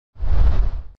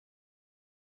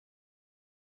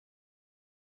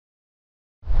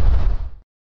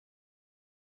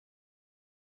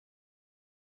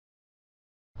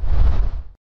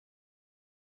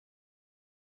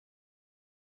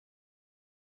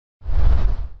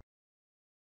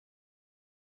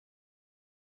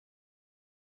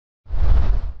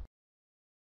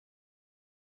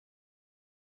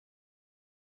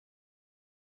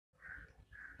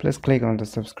Please click on the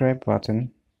subscribe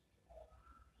button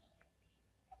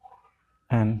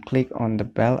and click on the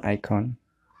bell icon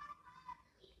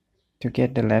to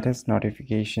get the latest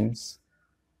notifications.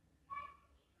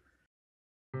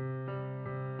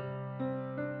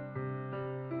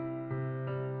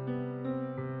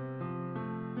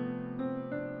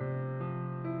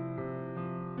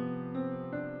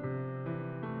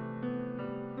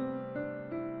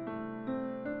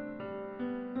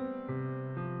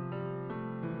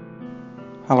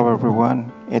 Hello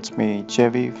everyone, it's me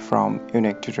JV from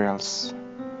UniqueTutorials.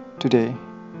 Today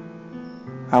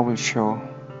I will show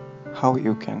how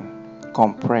you can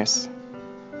compress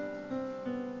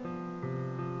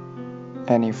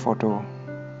any photo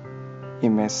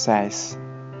image size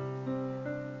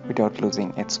without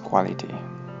losing its quality.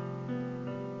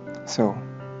 So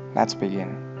let's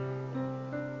begin.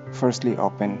 Firstly,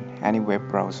 open any web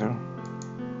browser,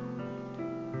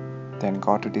 then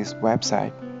go to this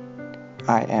website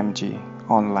imgonline.com.ua/eng/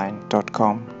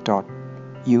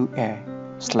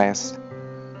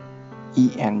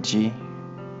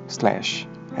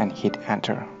 and hit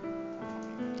enter.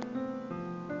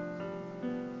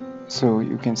 So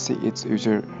you can see its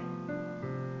user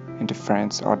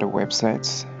interface or the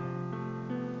websites.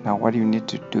 Now what you need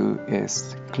to do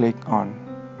is click on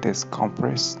this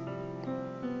compress.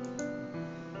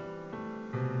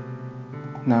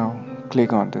 Now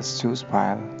click on this choose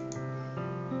file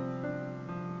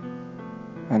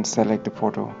and select the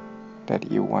photo that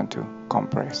you want to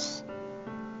compress.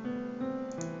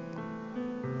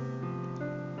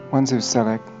 Once you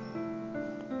select,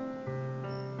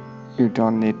 you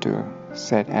don't need to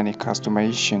set any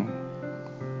customization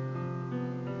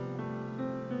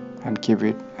and keep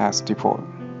it as default.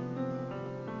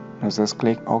 Now just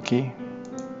click OK.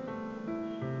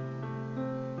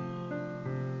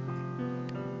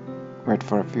 Wait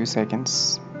for a few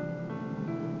seconds.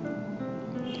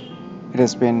 It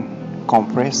has been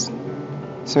compressed,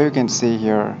 so you can see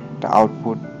here the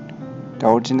output. The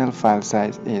original file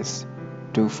size is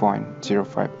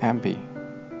 2.05 MB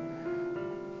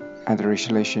and the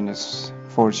resolution is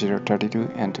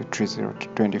 4032 into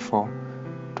 3024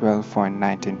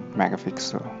 12.19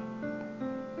 megapixel.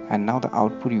 And now the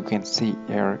output you can see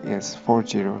here is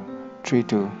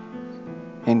 4032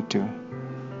 into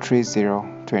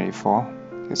 3024.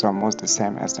 It's almost the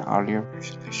same as the earlier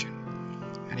resolution,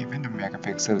 and even the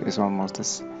megapixel is almost the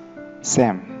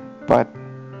same, but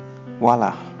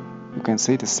voila, you can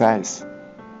see the size.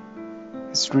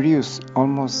 It's reduced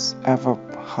almost above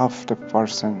half the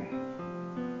percent.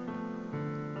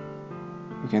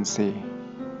 You can see.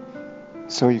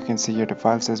 So you can see here the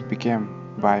file size became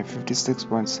by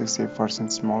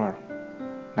 56.68% smaller.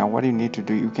 Now what you need to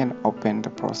do, you can open the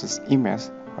process image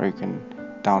or you can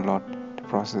download the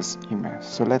process image.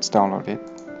 So let's download it.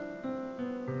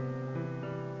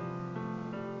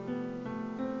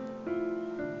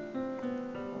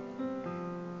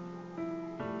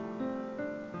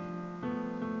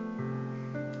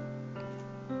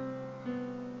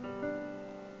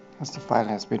 As the file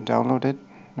has been downloaded,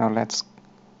 now let's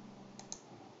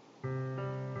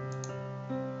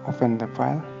open the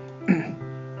file.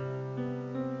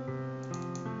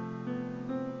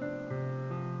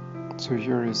 So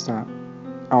here is the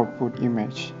output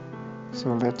image.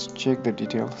 So let's check the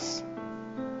details.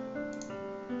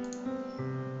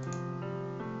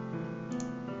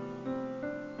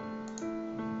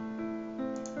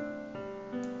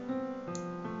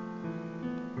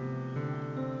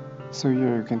 So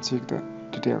here you can check the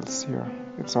details here.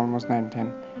 It's almost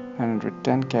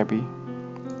 910 KB.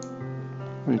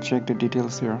 We'll check the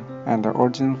details here, and the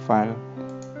original file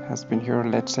has been here.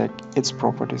 Let's check its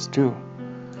properties too.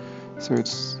 So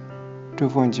it's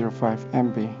 2.05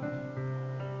 MB,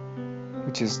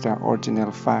 which is the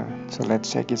original file. So let's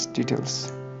check its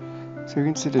details. So you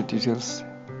can see the details.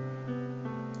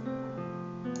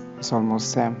 It's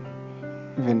almost same.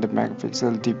 Even the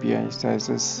megapixel DPI size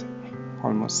is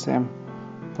almost same,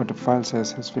 but the file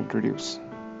size has been reduced.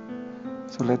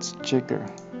 So let's check the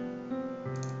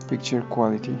picture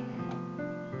quality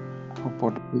of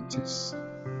both the pictures.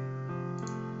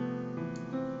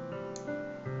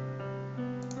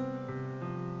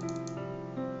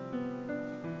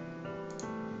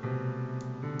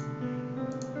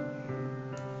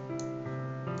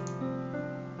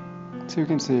 So you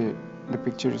can see the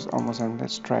picture is almost, and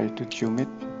let's try to zoom it.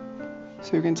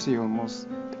 So you can see almost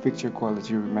the picture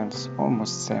quality remains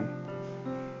almost same.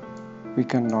 We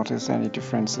can notice any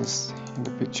differences in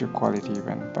the picture quality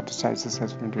even, but the sizes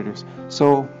has been reduced.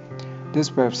 So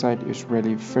this website is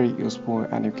really very useful,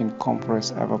 and you can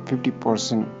compress about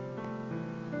 50%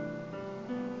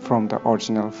 from the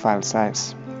original file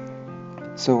size.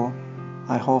 So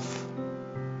I hope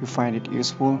you find it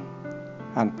useful,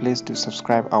 and please do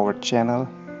subscribe our channel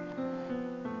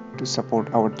to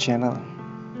support our channel,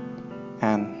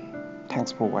 and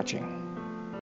thanks for watching.